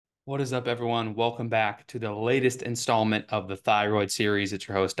What is up, everyone? Welcome back to the latest installment of the Thyroid series. It's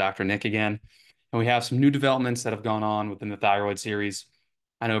your host, Dr. Nick, again. And we have some new developments that have gone on within the Thyroid series.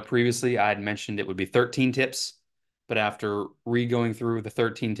 I know previously I had mentioned it would be 13 tips, but after re-going through the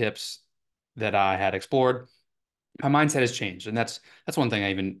 13 tips that I had explored, my mindset has changed. And that's one thing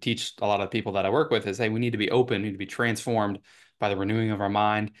I even teach a lot of people that I work with is, hey, we need to be open, we need to be transformed by the renewing of our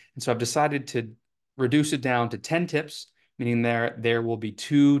mind. And so I've decided to reduce it down to 10 tips, meaning there will be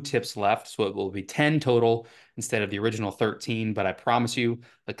 2 tips left. So it will be 10 total instead of the original 13. But I promise you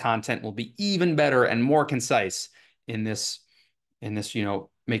the content will be even better and more concise in this,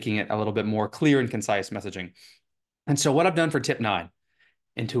 making it a little bit more clear and concise messaging. And so what I've done for tip 9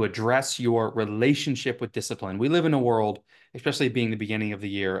 and to address your relationship with discipline. We live in a world, especially being the beginning of the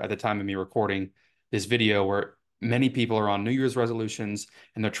year at the time of me recording this video, where many people are on New Year's resolutions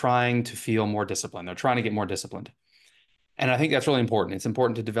and they're trying to feel more disciplined. They're trying to get more disciplined. And I think that's really important. It's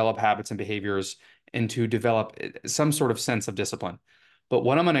important to develop habits and behaviors and to develop some sort of sense of discipline. But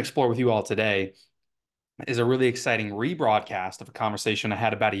what I'm going to explore with you all today is a really exciting rebroadcast of a conversation I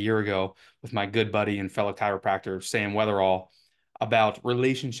had about a year ago with my good buddy and fellow chiropractor, Sam Weatherall, about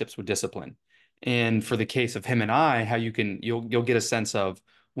relationships with discipline. And for the case of him and I, how you'll get a sense of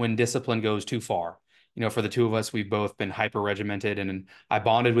when discipline goes too far. For the two of us, we've both been hyper regimented, and I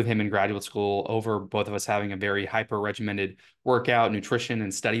bonded with him in graduate school over both of us having a very hyper regimented workout, nutrition,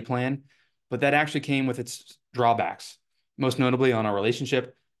 and study plan. But that actually came with its drawbacks, most notably on our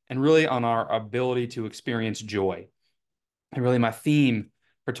relationship and really on our ability to experience joy. And really, my theme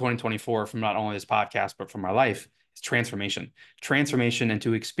for 2024 from not only this podcast, but from my life is transformation, and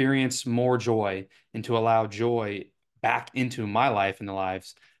to experience more joy and to allow joy back into my life and the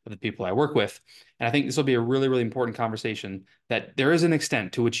lives of the people I work with. And I think this will be a really, really important conversation that there is an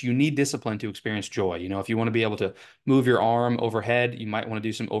extent to which you need discipline to experience joy. If you want to be able to move your arm overhead, you might want to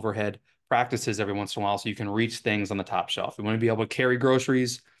do some overhead practices every once in a while so you can reach things on the top shelf. You want to be able to carry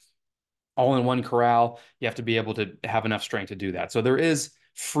groceries all in one corral, you have to be able to have enough strength to do that. So there is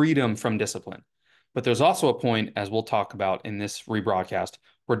freedom from discipline. But there's also a point, as we'll talk about in this rebroadcast,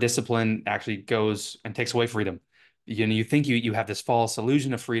 where discipline actually goes and takes away freedom. You think you have this false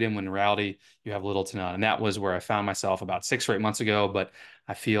illusion of freedom when in reality you have little to none. And that was where I found myself about 6 or 8 months ago. But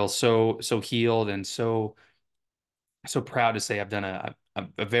I feel so healed and so proud to say I've done a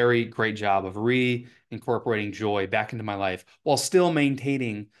very great job of reincorporating joy back into my life while still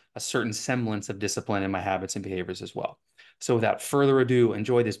maintaining a certain semblance of discipline in my habits and behaviors as well. So without further ado,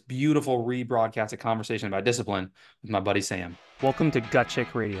 enjoy this beautiful rebroadcasted conversation about discipline with my buddy Sam. Welcome to Gut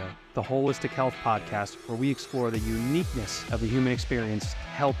Check Radio, the holistic health podcast where we explore the uniqueness of the human experience to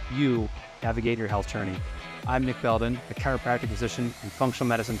help you navigate your health journey. I'm Nick Belden, a chiropractic physician and functional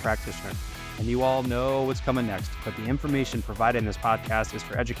medicine practitioner. And you all know what's coming next, but the information provided in this podcast is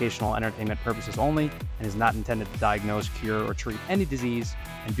for educational entertainment purposes only and is not intended to diagnose, cure, or treat any disease,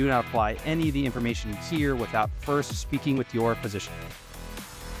 and do not apply any of the information here without first speaking with your physician.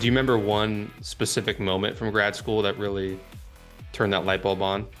 Do you remember one specific moment from grad school that really turned that light bulb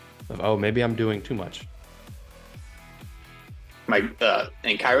on of, oh, maybe I'm doing too much? In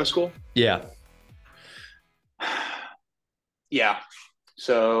chiro school? Yeah. Yeah.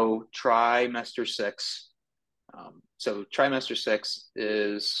 So trimester 6. So trimester 6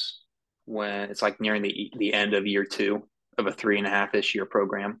 is when it's like nearing the end of year 2 of a 3.5-ish year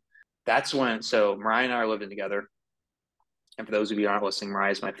program. That's when, so Mariah and I are living together. And for those of you who aren't listening,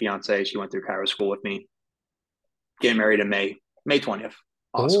 Mariah is my fiance. She went through chiro school with me. Getting married in May 20th.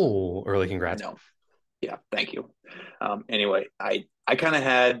 Awesome. Oh, early congrats. No. Yeah, thank you. Anyway, I kind of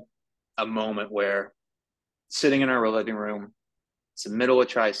had a moment where sitting in our living room, it's the middle of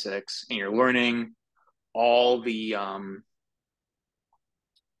Tri 6, and you're learning all the kind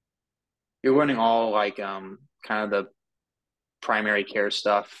of the primary care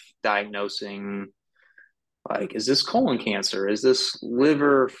stuff, diagnosing like, is this colon cancer? Is this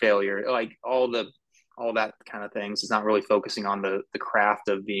liver failure? Like all that kind of things. It's not really focusing on the craft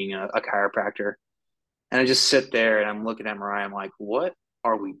of being a chiropractor. And I just sit there and I'm looking at Mariah. I'm like, what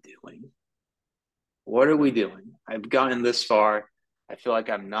are we doing? What are we doing? I've gotten this far. I feel like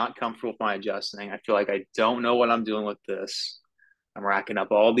I'm not comfortable with my adjusting. I feel like I don't know what I'm doing with this. I'm racking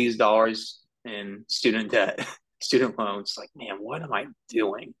up all these dollars in student debt, student loans. Like, man, what am I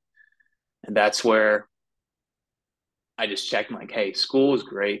doing? And that's where I just checked, like, hey, school is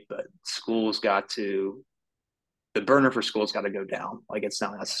great, but the burner for school's got to go down. Like, it's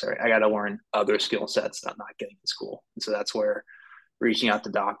not necessary. I got to learn other skill sets that I'm not getting in school. And so that's where reaching out to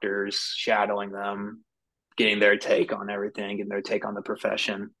doctors, shadowing them, getting their take on everything and their take on the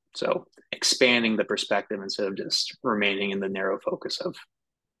profession. So expanding the perspective instead of just remaining in the narrow focus of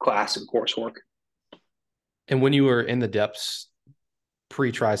class and coursework. And when you were in the depths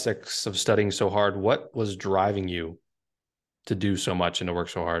pre-trisects of studying so hard, what was driving you to do so much and to work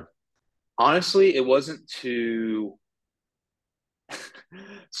so hard? Honestly, it wasn't too.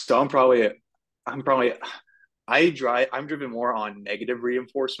 So I'm probably, I'm driven more on negative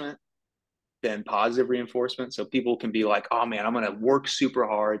reinforcement than positive reinforcement. So people can be like, oh man, I'm going to work super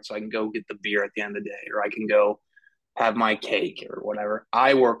hard so I can go get the beer at the end of the day, or I can go have my cake or whatever.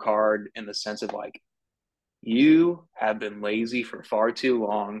 I work hard in the sense of like, you have been lazy for far too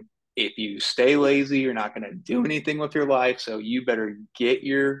long. If you stay lazy, you're not going to do anything with your life. So you better get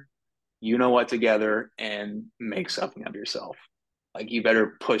your, you know what, together and make something of yourself. Like you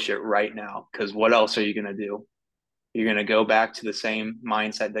better push it right now because what else are you going to do? You're going to go back to the same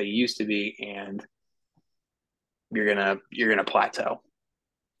mindset that you used to be, and you're going to plateau.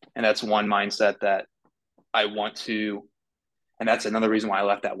 And that's one mindset that I want to, and that's another reason why I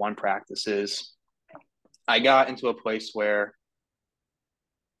left that one practice is I got into a place where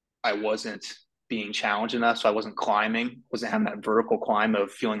I wasn't being challenged enough. So I wasn't climbing, wasn't having that vertical climb of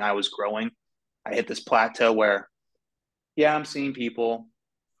feeling I was growing. I hit this plateau where, yeah, I'm seeing people.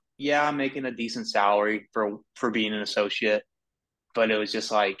 Yeah, I'm making a decent salary for being an associate, but it was just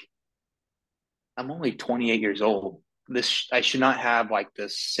like I'm only 28 years old. This I should not have like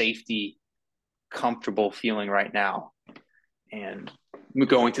this safety, comfortable feeling right now. And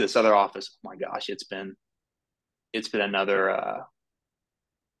going to this other office, oh my gosh, it's been another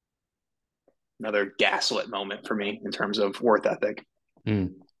gaslit moment for me in terms of worth ethic.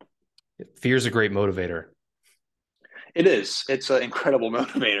 Mm. Fear is a great motivator. It is. It's an incredible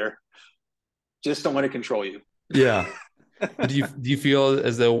motivator. Just don't let it control you. Yeah. Do you feel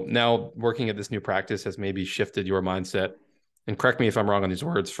as though now working at this new practice has maybe shifted your mindset? And correct me if I'm wrong on these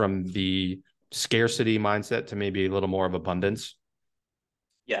words, from the scarcity mindset to maybe a little more of abundance?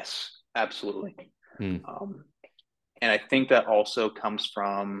 Yes, absolutely. Hmm. Um, and I think that also comes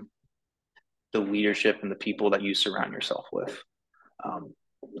from the leadership and the people that you surround yourself with. Um,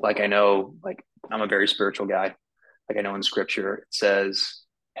 like I know, like I'm a very spiritual guy. Like I know in scripture it says,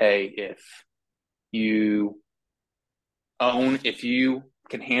 "Hey, you if you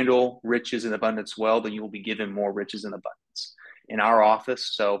can handle riches in abundance well, then you will be given more riches in abundance." In our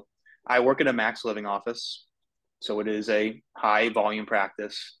office, so I work in a max living office, so it is a high volume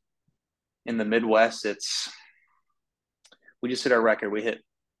practice. In the Midwest, we just hit our record.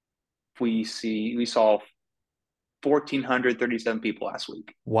 We saw 1,437 people last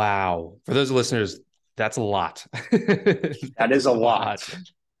week. Wow. For those listeners, that's a lot. That That's is a a lot. lot.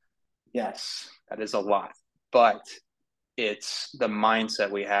 Yes, that is a lot. But it's the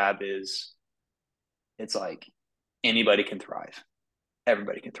mindset we have is it's like anybody can thrive.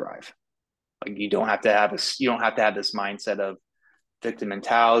 Everybody can thrive. Like you don't have to have this mindset of victim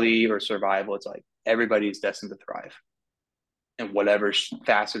mentality or survival. It's like everybody's destined to thrive in whatever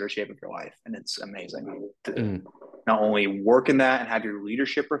facet or shape of your life. And it's amazing to Mm. not only work in that and have your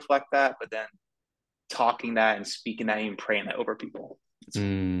leadership reflect that, but then talking that and speaking that and praying that over people. It's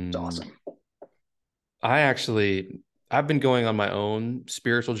Mm. awesome. I've been going on my own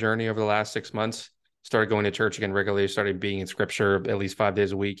spiritual journey over the last 6 months. Started going to church again regularly, started being in scripture at least 5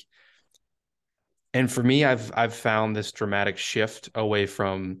 days a week. And for me, I've found this dramatic shift away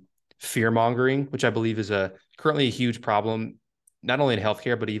from fear mongering, which I believe is currently a huge problem, not only in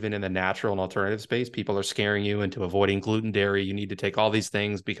healthcare, but even in the natural and alternative space. People are scaring you into avoiding gluten, dairy. You need to take all these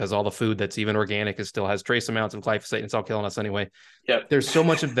things because all the food that's even organic still has trace amounts of glyphosate and it's all killing us anyway. Yep. There's so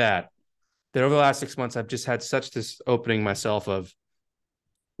much of that over the last 6 months, I've just had such this opening myself of,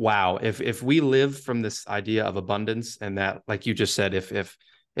 wow, if we live from this idea of abundance and that, like you just said, if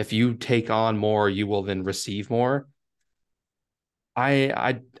you take on more, you will then receive more.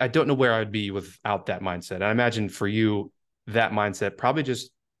 I don't know where I'd be without that mindset. I imagine for you, that mindset probably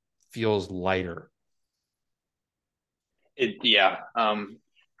just feels lighter. Yeah.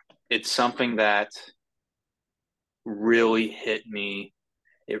 It's something that really hit me.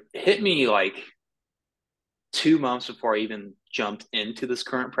 It hit me like 2 months before I even jumped into this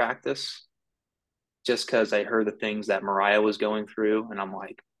current practice, just because I heard the things that Mariah was going through. And I'm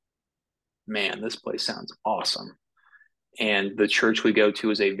like, man, this place sounds awesome. And the church we go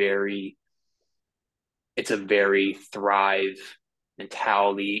to is it's a very thrive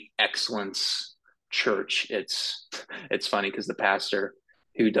mentality, excellence church. It's funny because the pastor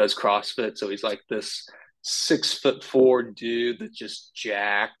who does CrossFit, so he's like this 6'4" dude that's just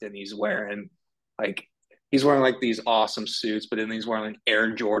jacked, and like he's wearing like these awesome suits, but then he's wearing like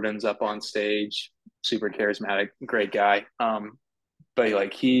Air Jordans up on stage. Super charismatic, great guy. But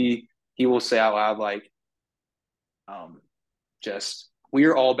like he will say out loud like, just We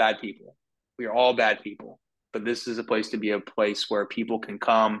are all bad people. We are all bad people. But this is a place to be a place where people can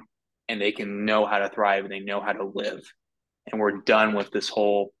come and they can know how to thrive and they know how to live. And we're done with this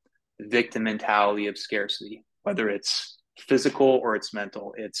whole victim mentality of scarcity, whether it's physical or it's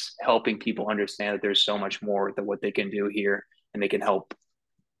mental. It's helping people understand that there's so much more than what they can do here and they can help.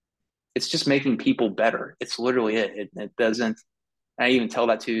 It's just making people better. It's literally it. It doesn't, I even tell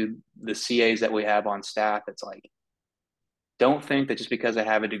that to the CAs that we have on staff. It's like, don't think that just because I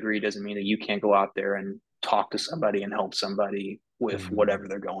have a degree doesn't mean that you can't go out there and talk to somebody and help somebody with Mm. whatever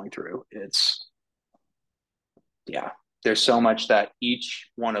they're going through. Yeah, there's so much that each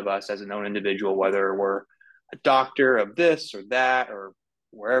one of us as a known individual, whether we're a doctor of this or that, or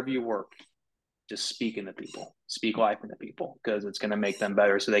wherever you work, just speak into people, speak life into people, because it's going to make them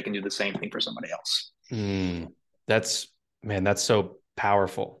better so they can do the same thing for somebody else. Mm. That's, man, that's so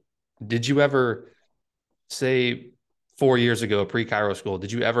powerful. Did you ever say 4 years ago, pre-Cairo school,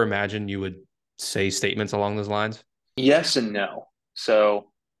 did you ever imagine you would say statements along those lines? Yes and no.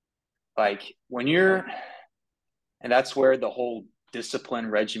 So, like, when you're, and that's where the whole discipline,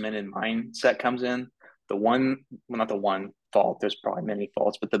 regimen, and mindset comes in. The one, well, not the one fault, there's probably many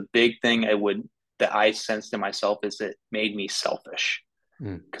faults, but the big thing that I sensed in myself is it made me selfish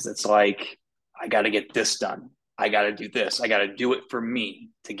Mm. because it's like, I got to get this done. I got to do this. I got to do it for me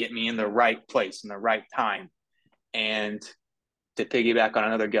to get me in the right place in the right time. And to piggyback on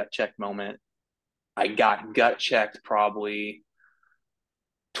another gut check moment, I got gut checked probably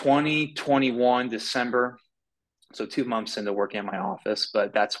 2021 December. So 2 months into working in my office,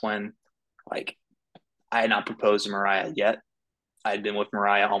 but that's when like I had not proposed to Mariah yet. I had been with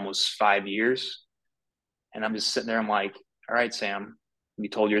Mariah almost 5 years. And I'm just sitting there. I'm like, all right, Sam, you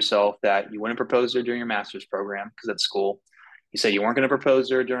told yourself that you wouldn't propose to her during your master's program because it's school. You said you weren't going to propose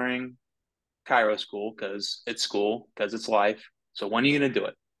to her during Cairo school because it's life. So when are you going to do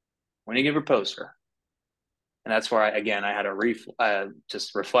it? When are you going to propose to her? And that's where I had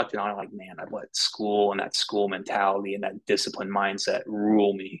just reflected on it. Like, man, I let school and that school mentality and that discipline mindset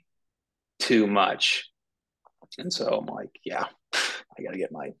rule me too much. And so I'm like, yeah, I got to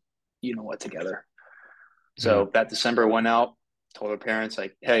get my, you know what, together. Mm. So that December went out, told her parents,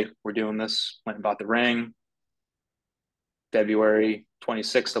 like, hey, we're doing this. Went and bought the ring. February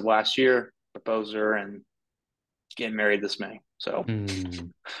 26th of last year, proposed her and getting married this May. So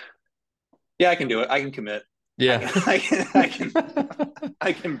Mm. yeah, I can do it. I can commit. I Yeah. can, I can, I can,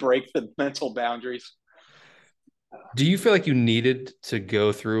 I can break the mental boundaries. Do you feel like you needed to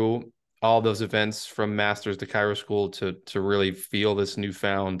go through all those events from masters to Cairo school to really feel this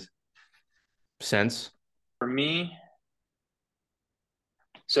newfound sense? For me,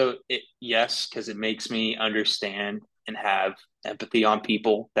 so yes, because it makes me understand and have empathy on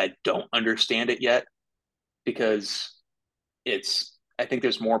people that don't understand it yet. Because I think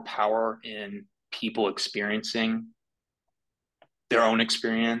there's more power in people experiencing their own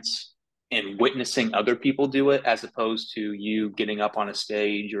experience and witnessing other people do it as opposed to you getting up on a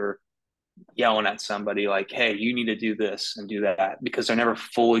stage or yelling at somebody like, hey, you need to do this and do that, because they're never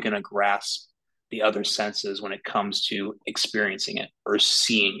fully going to grasp the other senses when it comes to experiencing it or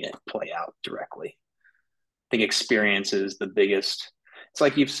seeing it play out directly. I think experience is the biggest. It's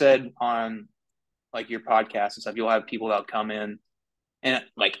like you've said on like your podcast and stuff, you'll have people that come in and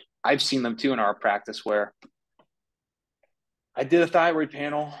like I've seen them too in our practice where I did a thyroid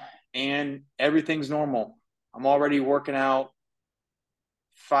panel and everything's normal. I'm already working out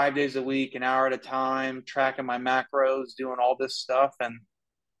 5 days a week, an hour at a time, tracking my macros, doing all this stuff. And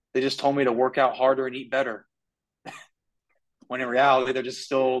they just told me to work out harder and eat better. When in reality, they're just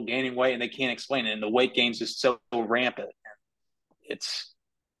still gaining weight and they can't explain it. And the weight gain's just so rampant. It's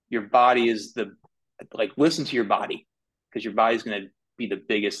your body is listen to your body, because your body's going to be the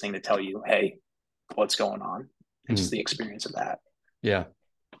biggest thing to tell you, hey, what's going on? And just Mm. the experience of that. Yeah.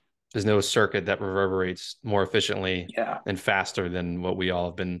 There's no circuit that reverberates more efficiently Yeah. and faster than what we all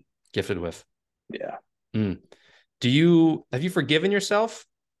have been gifted with. Yeah. Mm. Have you forgiven yourself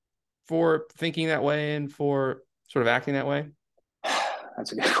for thinking that way and for sort of acting that way?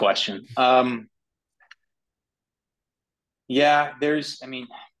 That's a good question. Yeah,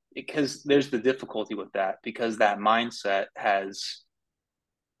 because there's the difficulty with that, because that mindset has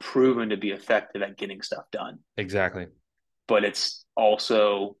proven to be effective at getting stuff done, Exactly. but it's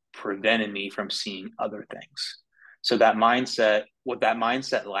also prevented me from seeing other things. So what that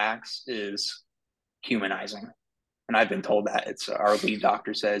mindset lacks is humanizing. And I've been told that. It's our lead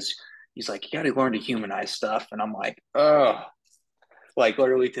doctor says, he's like, you got to learn to humanize stuff. And I'm like, oh, like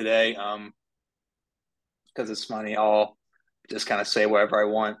literally today, because it's funny, I'll just kind of say whatever I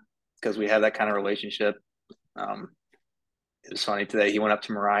want because we have that kind of relationship. Um, it was funny today. He went up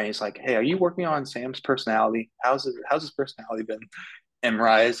to Mariah. He's like, "Hey, are you working on Sam's personality? How's his personality been?" And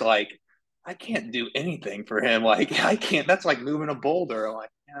Mariah's like, "I can't do anything for him. Like, I can't. That's like moving a boulder." I'm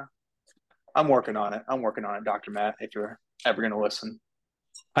like, yeah, I'm working on it. I'm working on it, Dr. Matt. If you're ever gonna listen.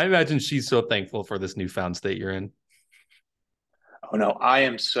 I imagine she's so thankful for this newfound state you're in. Oh no, I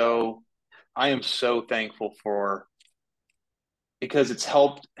am so thankful for because it's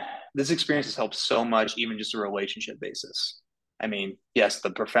helped. This experience has helped so much, even just a relationship basis. I mean, yes, the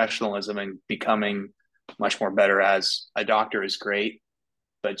professionalism and becoming much more better as a doctor is great,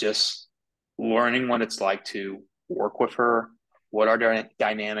 but just learning what it's like to work with her, what are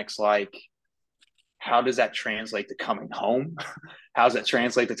dynamics like, how does that translate to coming home? How does that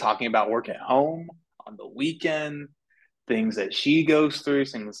translate to talking about work at home on the weekend? Things that she goes through,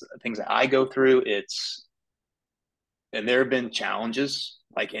 things that I go through. It's and there have been challenges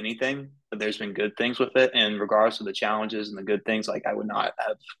like anything, but there's been good things with it. And regardless of the challenges and the good things, like I would not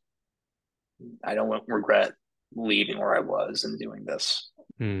have, I don't regret leaving where I was and doing this.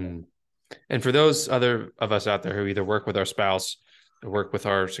 Hmm. And for those other of us out there who either work with our spouse or work with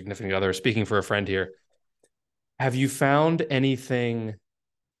our significant other, speaking for a friend here, have you found anything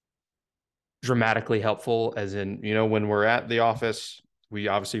dramatically helpful? As in, when we're at the office, we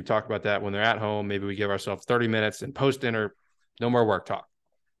obviously talk about that. When they're at home, maybe we give ourselves 30 minutes and post dinner, no more work talk.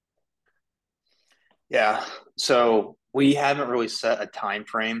 Yeah. So we haven't really set a time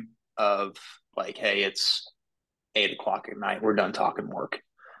frame of like, hey, it's 8 o'clock at night. We're done talking work.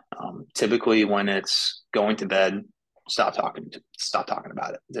 Typically, when it's going to bed, stop talking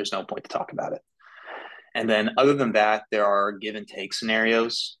about it. There's no point to talk about it. And then, other than that, there are give and take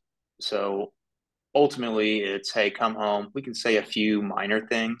scenarios. So ultimately, it's hey, come home. We can say a few minor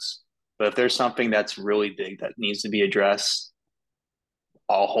things, but if there's something that's really big that needs to be addressed,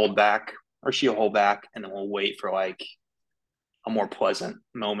 I'll hold back, or she'll hold back, and then we'll wait for like a more pleasant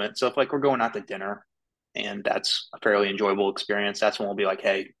moment. So if like we're going out to dinner and that's a fairly enjoyable experience, that's when we'll be like,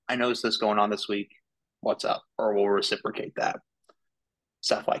 hey, I noticed this going on this week. What's up? Or we'll reciprocate that.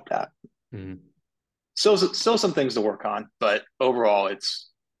 Stuff like that. Mm-hmm. Still some things to work on, but overall it's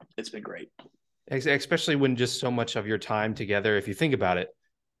been great. Especially when just so much of your time together, if you think about it,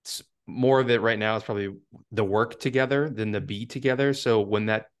 it's more of it right now is probably the work together than the be together. So when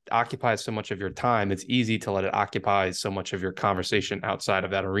that occupies so much of your time, it's easy to let it occupy so much of your conversation outside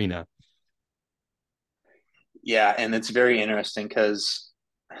of that arena. Yeah, and it's very interesting because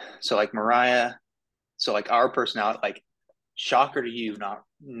so like Mariah, so like our personality, like shocker to you, not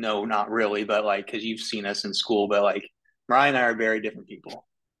no, not really, but like because you've seen us in school, but like Mariah and I are very different people.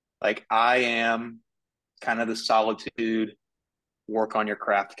 Like I am kind of the solitude, work on your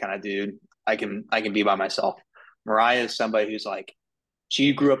craft kind of dude. I can be by myself. Mariah is somebody who's like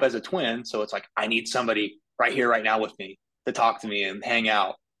she grew up as a twin, so it's like I need somebody right here, right now with me to talk to me and hang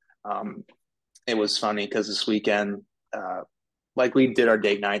out. Um, it was funny because this weekend, uh, like we did our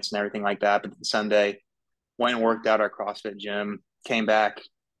date nights and everything like that, but Sunday went and worked out our CrossFit gym, came back,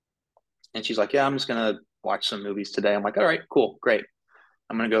 and she's like, "Yeah, I'm just gonna watch some movies today." I'm like, "All right, cool, great.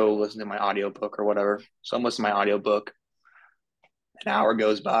 I'm gonna go listen to my audiobook or whatever." So I'm listening to my audiobook. An hour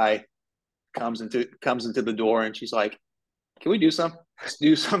goes by, comes into the door, and she's like, "Can we do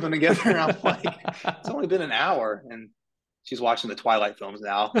something together?" And I'm like, "It's only been an hour," and she's watching the Twilight films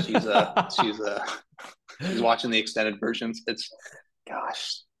now. She's watching the extended versions. It's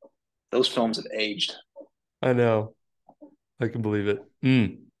gosh, those films have aged. I know. I can believe it.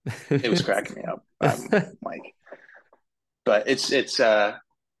 Mm. It was cracking me up. I'm like, but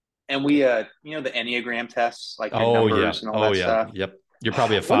and we the Enneagram tests, like your Oh yeah. numbers and all Oh that yeah. stuff. Yep. You're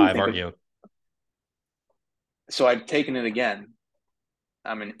probably a What do you five, think aren't of? you? So I've taken it again.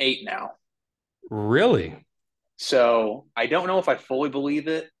 I'm an 8 now. Really? So I don't know if I fully believe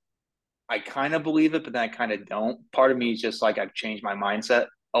it. I kind of believe it, but then I kind of don't. Part of me is just like I've changed my mindset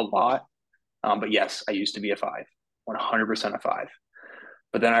a lot. But yes, I used to be a 5, 100% a 5.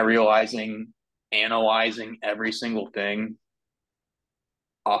 But then I realizing analyzing every single thing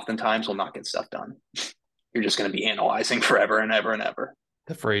oftentimes will not get stuff done. You're just going to be analyzing forever and ever and ever.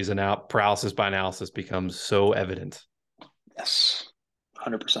 The phrase and out paralysis by analysis becomes so evident. Yes,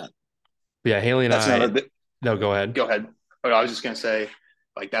 100%. Yeah, Haley and That's I. another. No, go ahead. Go ahead. But I was just going to say,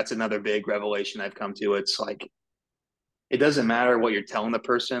 like, that's another big revelation I've come to. It's like, it doesn't matter what you're telling the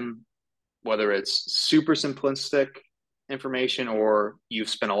person, whether it's super simplistic information or you've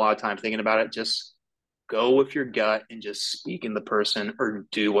spent a lot of time thinking about it. Just go with your gut and just speak in the person or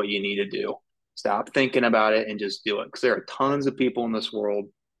do what you need to do. Stop thinking about it and just do it. Because there are tons of people in this world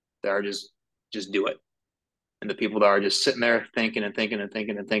that are just do it. And the people that are just sitting there thinking and thinking and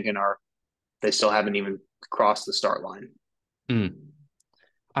thinking and thinking are they still haven't even crossed the start line. Mm.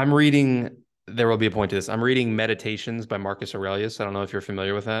 I'm reading, there will be a point to this. I'm reading Meditations by Marcus Aurelius. I don't know if you're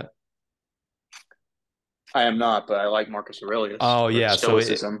familiar with that. I am not, but I like Marcus Aurelius Oh or yeah.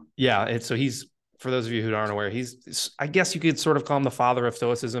 Stoicism. So he's, for those of you who aren't aware, he's, I guess you could sort of call him the father of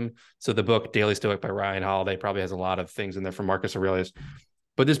Stoicism. So the book Daily Stoic by Ryan Holiday probably has a lot of things in there from Marcus Aurelius.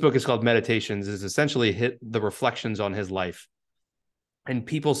 But this book is called Meditations, is essentially the reflections on his life. And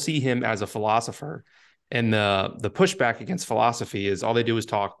people see him as a philosopher. And the pushback against philosophy is all they do is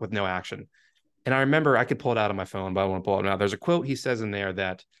talk with no action. And I remember, I could pull it out on my phone, but I want to pull it now. There's a quote he says in there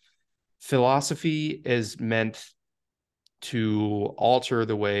that philosophy is meant to alter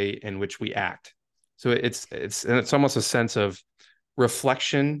the way in which we act. So it's almost a sense of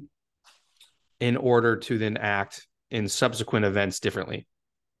reflection in order to then act in subsequent events differently.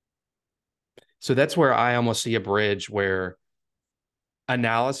 So that's where I almost see a bridge where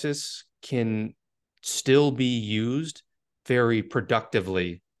analysis can still be used very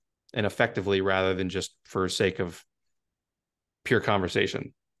productively and effectively rather than just for sake of pure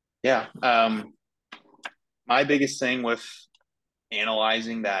conversation. Yeah. My biggest thing with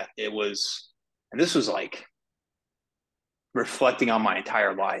analyzing that, it was, and this was like reflecting on my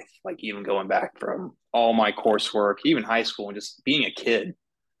entire life, like even going back from all my coursework, even high school, and just being a kid,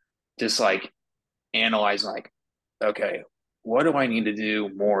 just like analyzing, like, okay, what do I need to do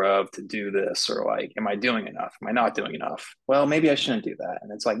more of to do this? Or like, am I doing enough? Am I not doing enough? Well, maybe I shouldn't do that.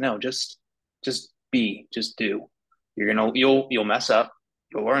 And it's like, no, just do. You'll mess up,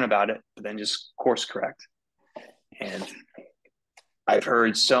 you'll learn about it, but then just course correct. And I've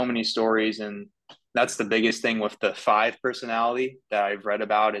heard so many stories, and that's the biggest thing with the five personality that I've read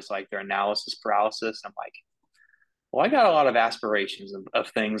about is like their analysis paralysis. I'm like, well, I got a lot of aspirations of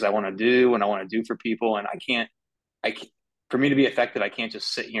things I want to do and I want to do for people, and I can't, for me to be effective, I can't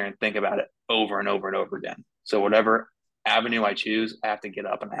just sit here and think about it over and over and over again. So whatever avenue I choose, I have to get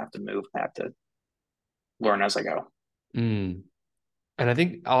up and I have to move. I have to learn as I go. Mm. And I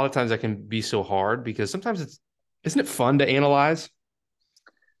think a lot of times that can be so hard because sometimes isn't it fun to analyze?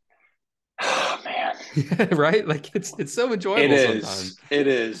 Oh man, Right? Like it's so it enjoyable sometimes. is. It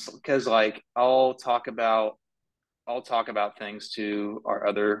is because like I'll talk about things to our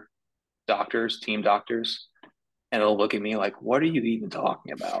other doctors, team doctors, and they'll look at me like, "What are you even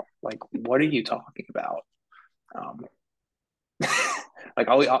talking about? Like, what are you talking about?" Um, like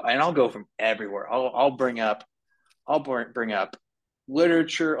I'll go from everywhere. I'll bring up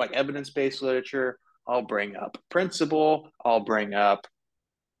literature, like evidence based literature. I'll bring up principle. I'll bring up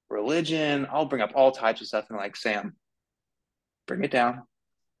religion. I'll bring up all types of stuff. And like, Sam, bring it down.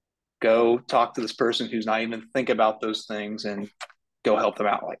 Go talk to this person who's not even think about those things and go help them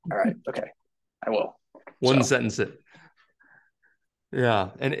out. Like, all right, okay, I will. One So sentence it. Yeah.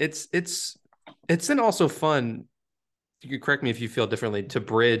 And it's then also fun. You could correct me if you feel differently to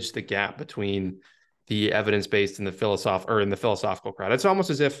bridge the gap between the evidence-based and the in the philosophical crowd. It's almost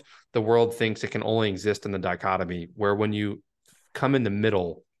as if the world thinks it can only exist in the dichotomy, where when you come in the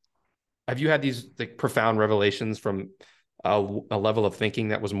middle, have you had these like profound revelations from a level of thinking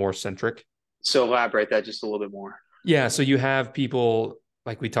that was more centric? so elaborate that just a little bit more. Yeah. So you have people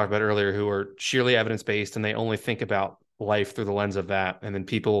like we talked about earlier who are sheerly evidence-based and they only think about life through the lens of that. And then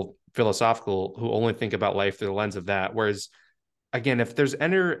people philosophical who only think about life through the lens of that. Whereas again, if there's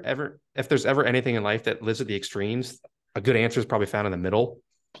ever anything in life that lives at the extremes, a good answer is probably found in the middle.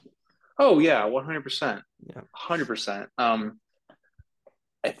 Oh yeah, 100%. Yeah. 100%.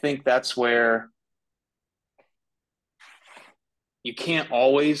 I think that's where you can't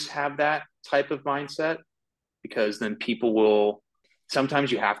always have that type of mindset because then people will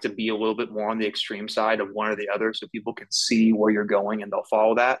sometimes you have to be a little bit more on the extreme side of one or the other so people can see where you're going and they'll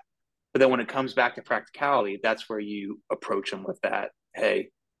follow that. But then when it comes back to practicality, that's where you approach them with that. Hey,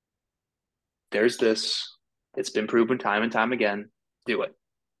 there's this. It's been proven time and time again. Do it.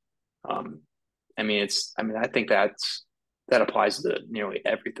 Um, I think that applies to nearly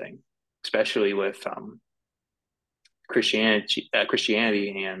everything, especially with Christianity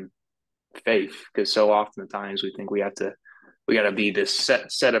and faith, because so often the times we think we got to be this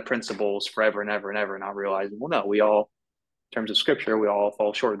set of principles forever and ever and ever, not realizing, well, no, we all, in terms of scripture, we all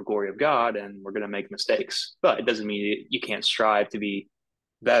fall short of the glory of God, and we're going to make mistakes. But it doesn't mean you can't strive to be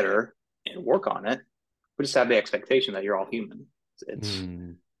better and work on it. We just have the expectation that you're all human. It's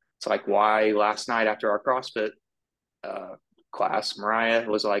Mm. it's like why last night after our CrossFit uh, class, Mariah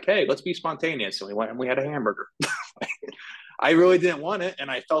was like, "Hey, let's be spontaneous," and we went and we had a hamburger. I really didn't want it,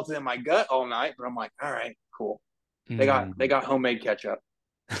 and I felt it in my gut all night. But I'm like, all right, cool. They Mm. got homemade ketchup.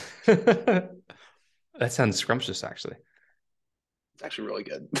 That sounds scrumptious, actually. It's actually really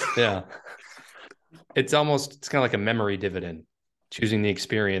good. Yeah. It's kind of like a memory dividend, choosing the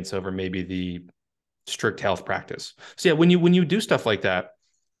experience over maybe the strict health practice. So yeah, when you do stuff like that,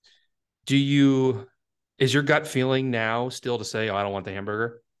 is your gut feeling now still to say, oh, I don't want the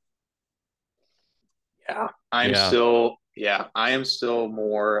hamburger? Yeah, Yeah. I am still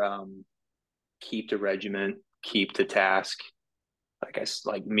more keep to regiment, keep to task.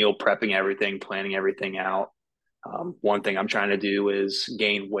 Like meal prepping everything, planning everything out. One thing I'm trying to do is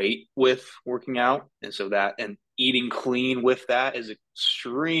gain weight with working out, and so that and eating clean with that is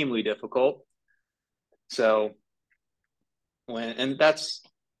extremely difficult. So that's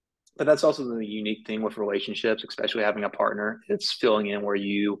but that's also the unique thing with relationships, especially having a partner. It's filling in where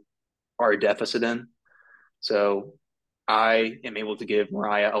you are a deficit in. So I am able to give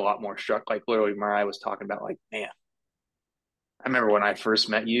Mariah a lot more struck. Like literally, Mariah was talking about like, man, I remember when I first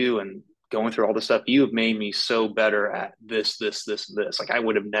met you and going through all this stuff. You have made me so better at this, this, this, this. Like I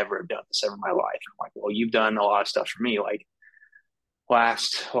would have never done this ever in my life. I'm like, well, you've done a lot of stuff for me. Like what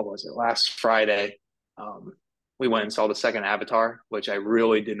was it? Last Friday, um, we went and saw the second Avatar, which I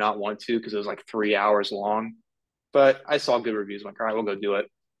really did not want to because it was like 3 hours long. But I saw good reviews. I'm like, all right, we'll go do it.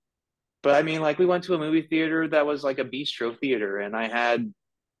 But I mean, like we went to a movie theater that was like a bistro theater, and I had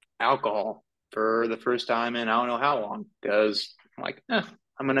alcohol for the first time in I don't know how long because I'm like,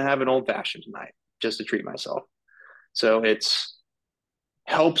 I'm gonna have an old fashioned tonight just to treat myself. So it's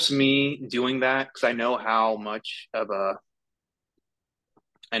helps me doing that because I know how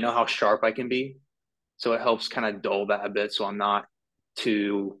sharp I can be. So it helps kind of dull that a bit. So I'm not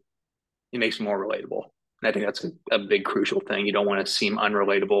too. It makes me more relatable. And I think that's a big crucial thing. You don't want to seem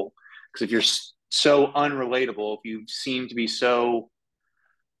unrelatable because if you're so unrelatable, if you seem to be so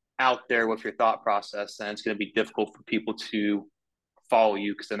out there with your thought process, then it's going to be difficult for people to follow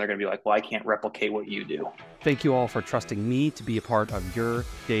you because then they're going to be like, well, I can't replicate what you do. Thank you all for trusting me to be a part of your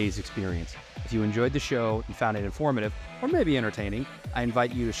day's experience. If you enjoyed the show and found it informative or maybe entertaining, I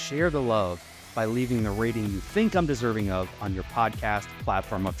invite you to share the love by leaving the rating you think I'm deserving of on your podcast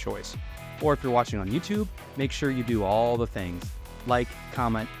platform of choice. Or if you're watching on YouTube, make sure you do all the things. Like,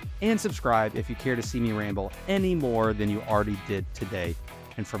 comment, and subscribe if you care to see me ramble any more than you already did today.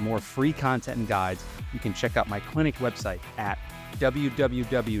 And for more free content and guides, you can check out my clinic website at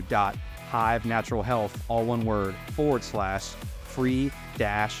www.hivenaturalhealth, all one word,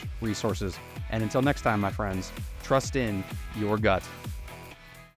 /free-resources. And until next time, my friends, trust in your gut.